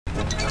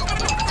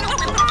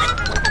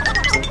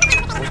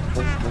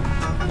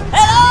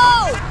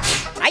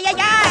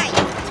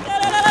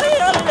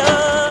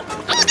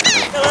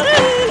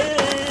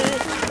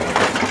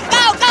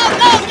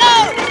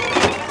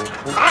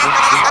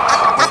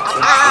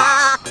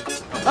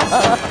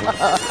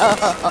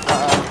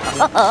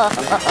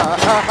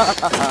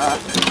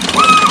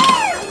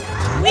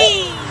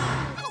Whee!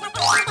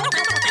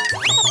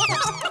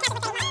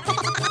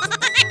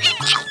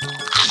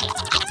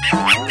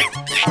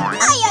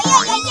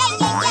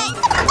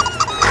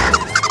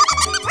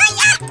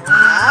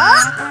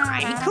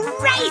 I'm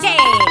crazy!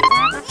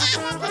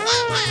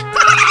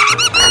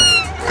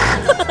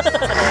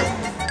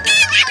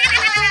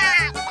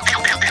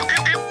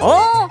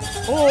 Oh!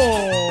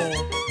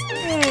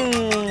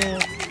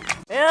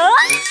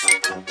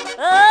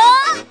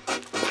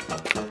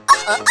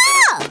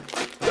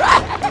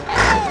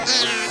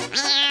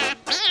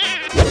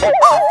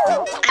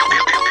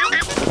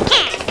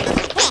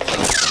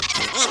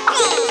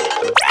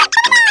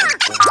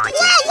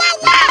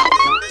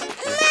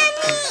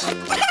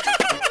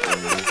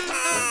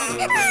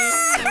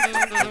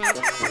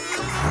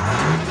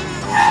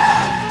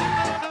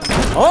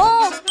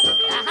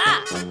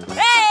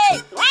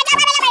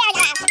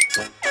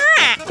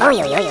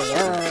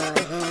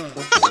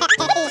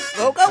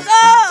 Go, go, go!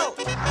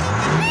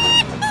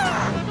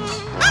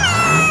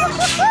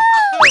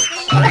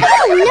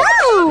 Oh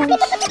no!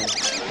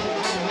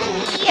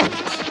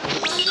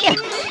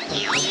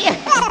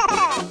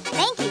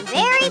 Thank you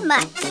very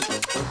much.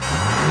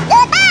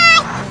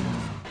 Goodbye!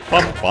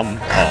 Bum bum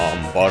bum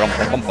bum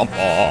bum bum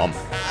bum.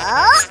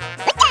 Oh,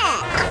 look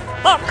at!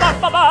 Bum, bum,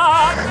 bum,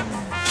 bum.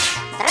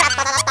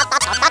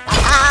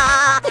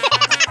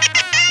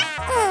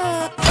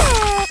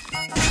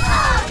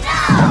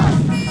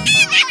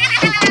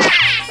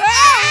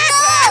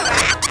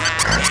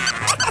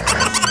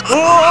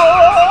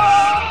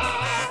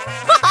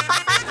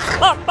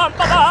 Bum, bum, bum,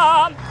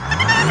 bum.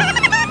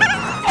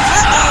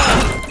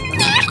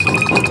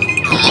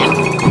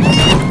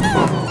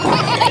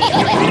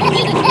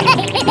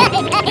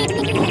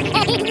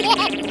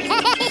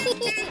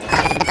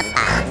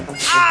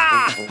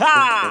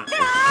 Ha!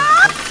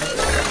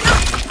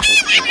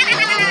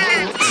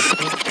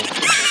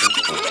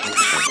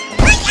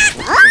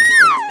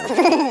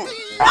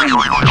 Hello,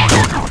 hello,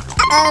 hello.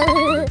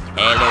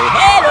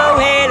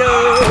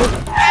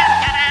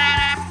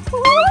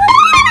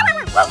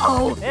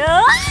 Oh.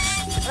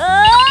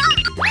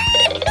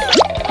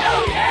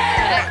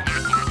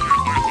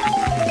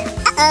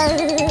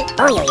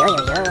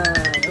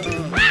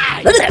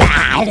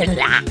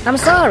 I'm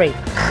sorry.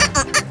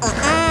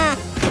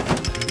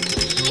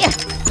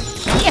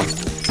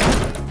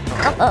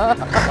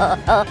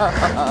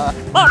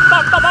 Bum,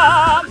 bum, bum,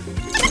 bum.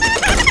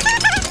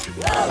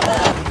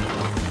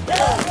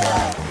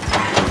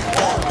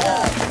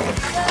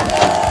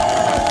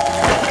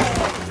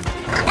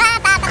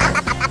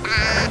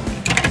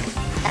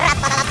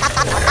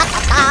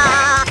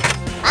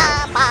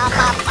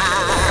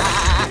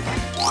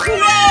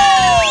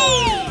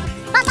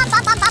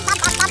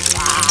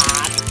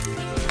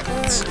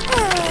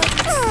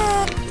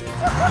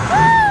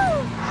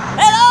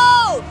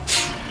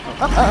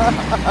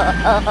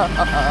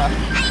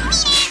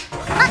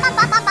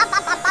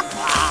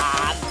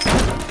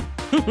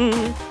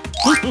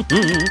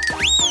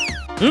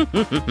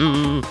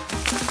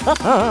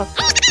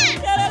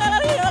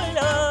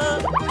 Hello!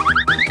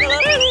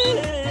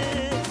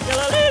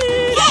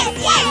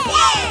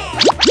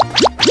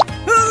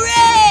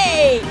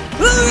 Hooray!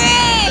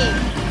 Hooray!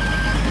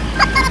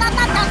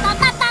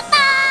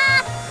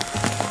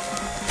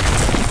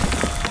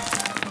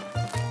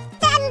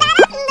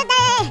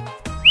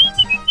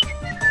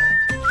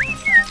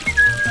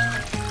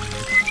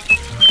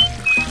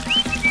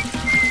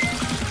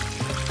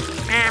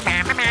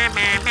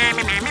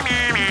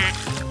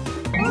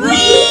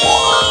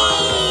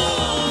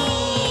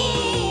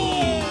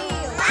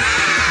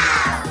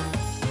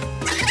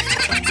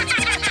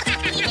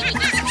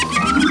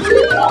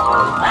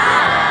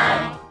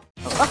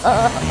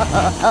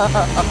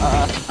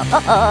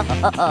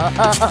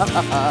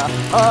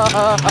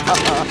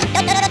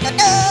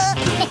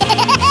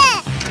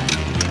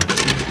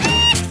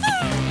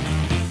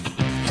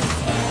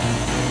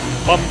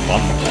 Bum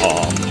bum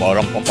bum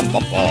bum bum bum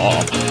bum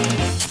bum.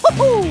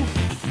 Woohoo!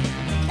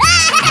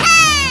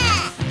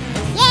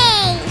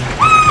 Yay!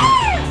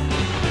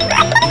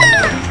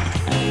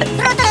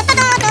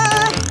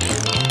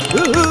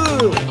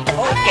 Woohoo!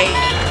 Okay.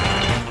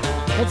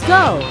 Let's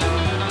go.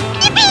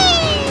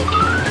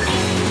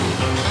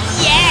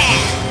 Yeah!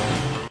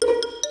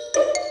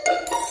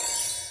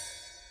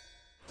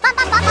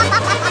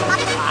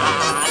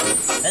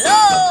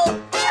 Hello!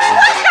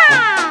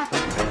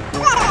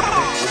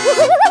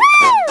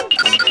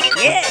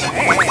 Yeah!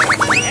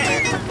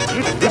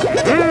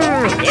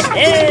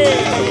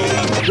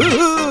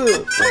 Woohoo!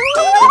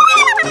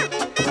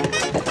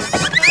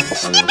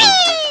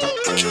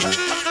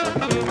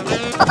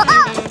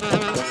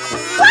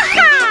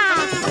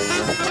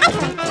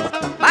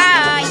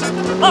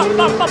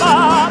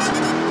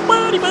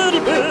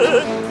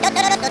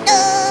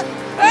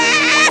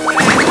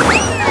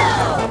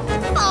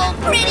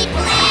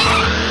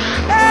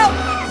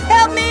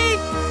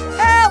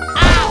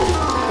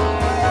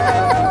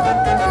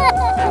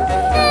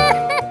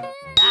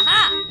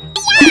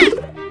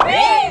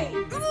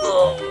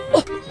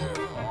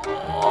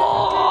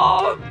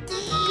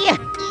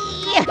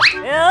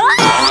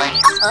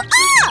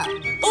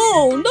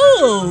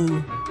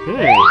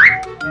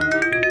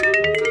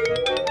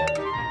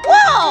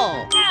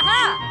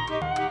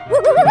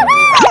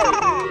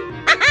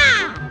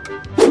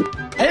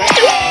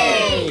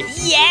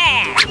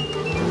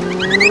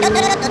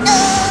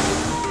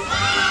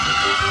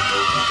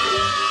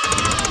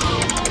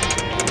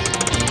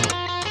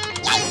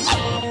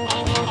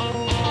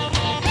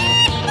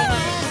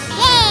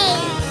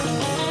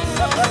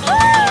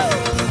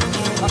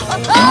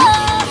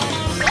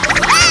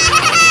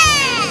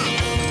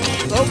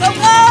 Go, go,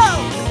 go!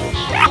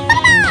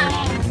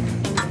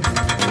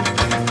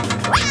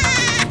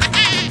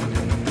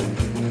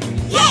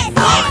 Yes,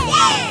 yes,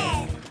 yes!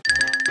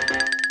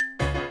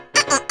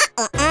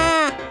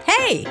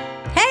 Hey!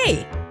 Hey!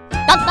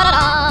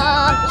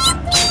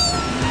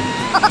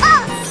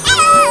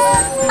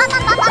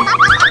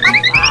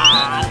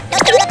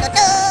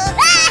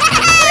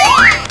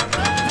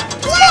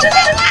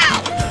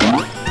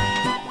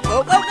 Go,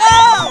 go, go!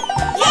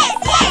 Yes,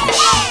 yes,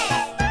 yes!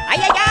 Ay,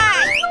 ay,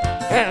 ay!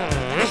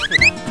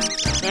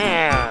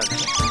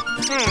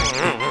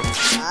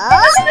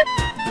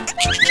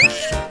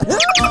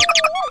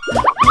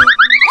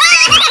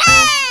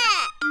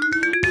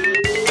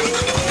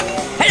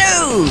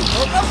 Hello!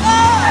 Go, go, go!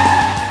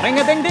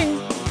 Ring-a-ding-ding.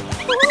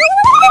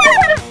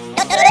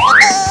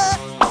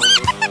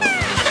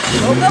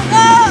 Go, go,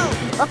 go!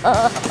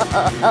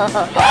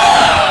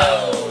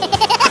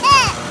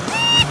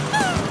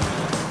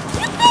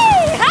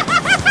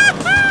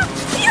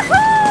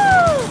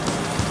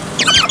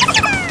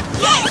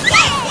 Yes,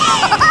 yes,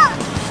 yes!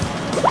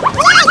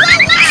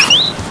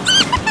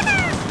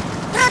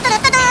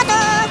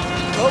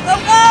 Go, go,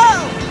 go!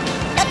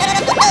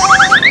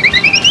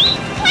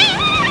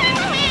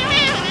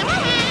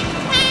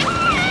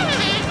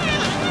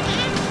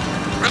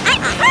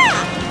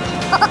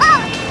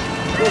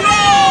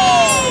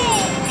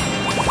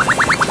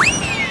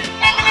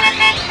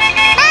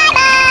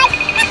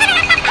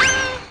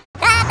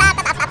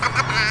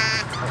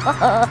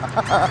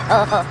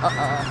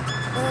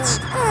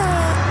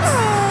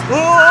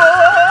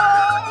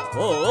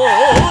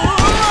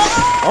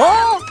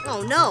 Oh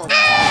no!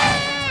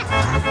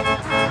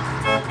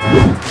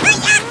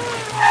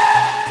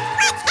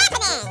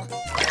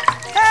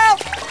 Help!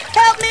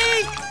 Help me!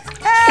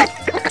 Help!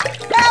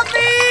 Help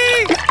me!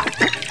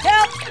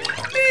 Help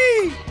me!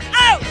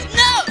 Oh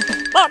no!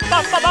 Bum,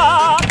 bum, bum,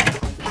 bum.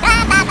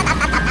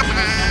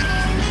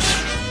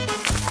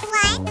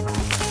 One,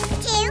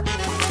 two,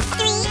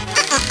 three.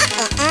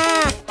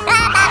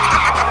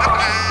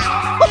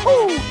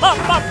 Bum,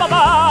 bum, bum,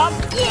 bum.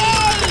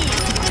 Yes,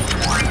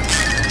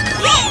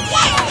 yes,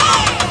 yes!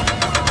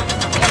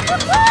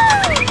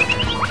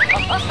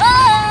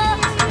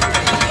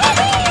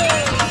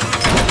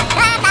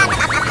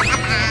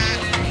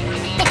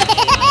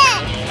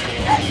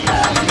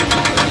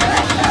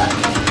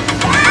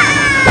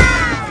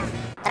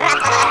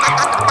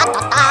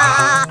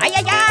 Ay,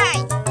 ay, ay!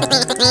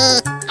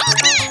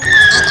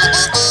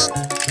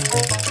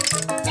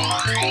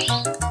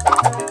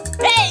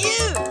 Hey,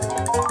 you!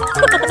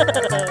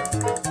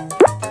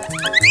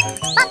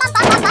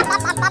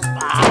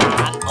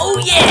 Oh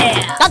yeah!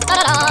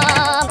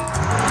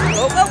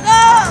 Go, go,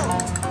 go!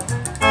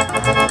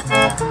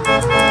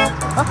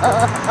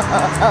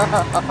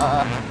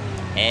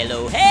 Hello,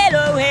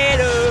 hello,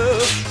 hello!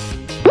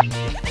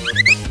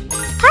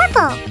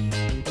 Purple.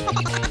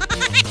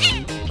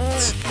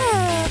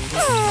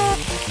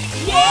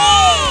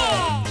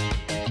 Yeah!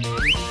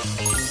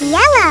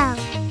 Yellow.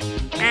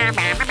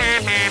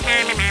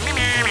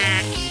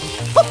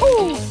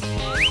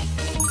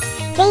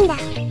 Rainbow.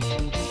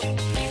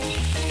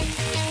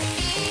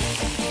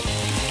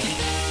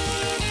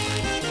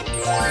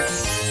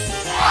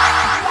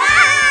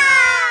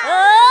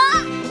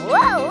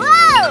 Whoa,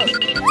 whoa!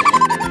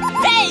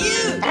 Hey,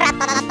 you!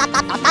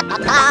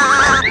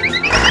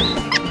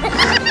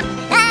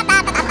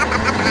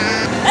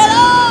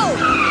 Hello!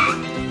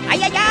 Ay,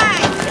 ay,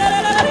 ay!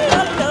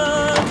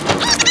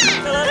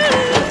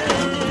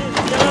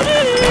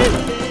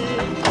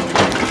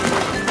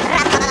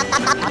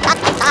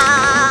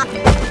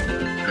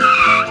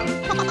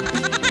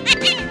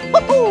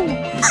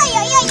 Ay,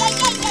 ay, ay, ay,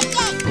 ay, ay,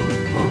 ay.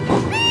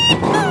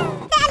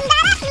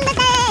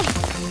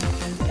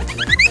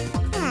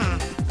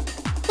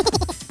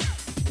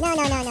 No,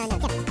 no, no, no, no.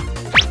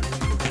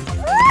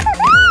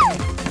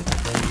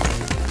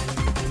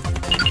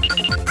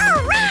 Oh,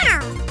 wow!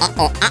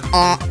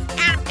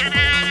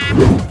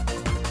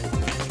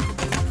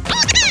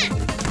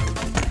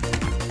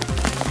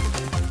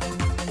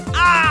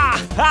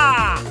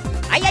 Ah!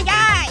 Ay, ay,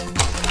 ay!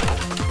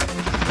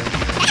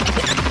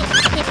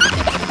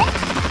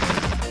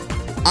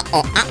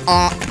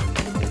 Ah!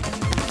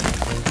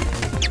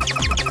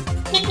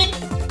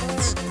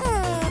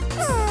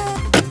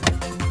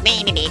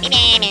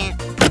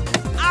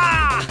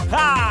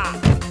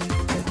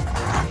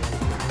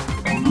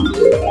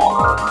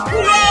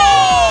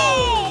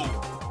 Hooray!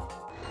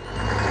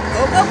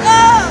 Go, go,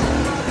 go!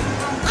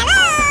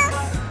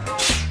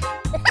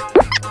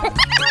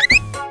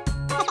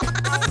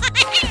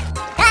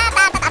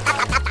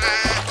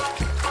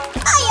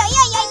 Ay, ay,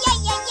 ay, ay, ay,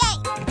 ay, ay.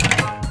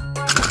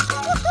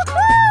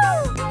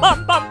 Bum,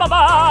 bum, bum,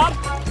 bum.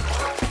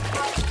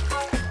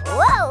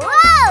 Whoa,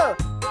 whoa!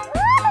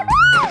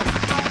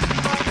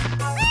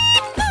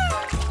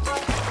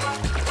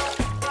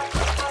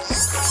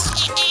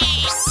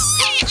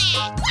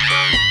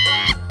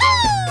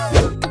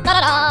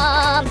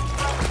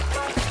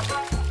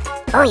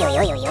 Oh, yo,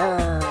 yo, yo, yo.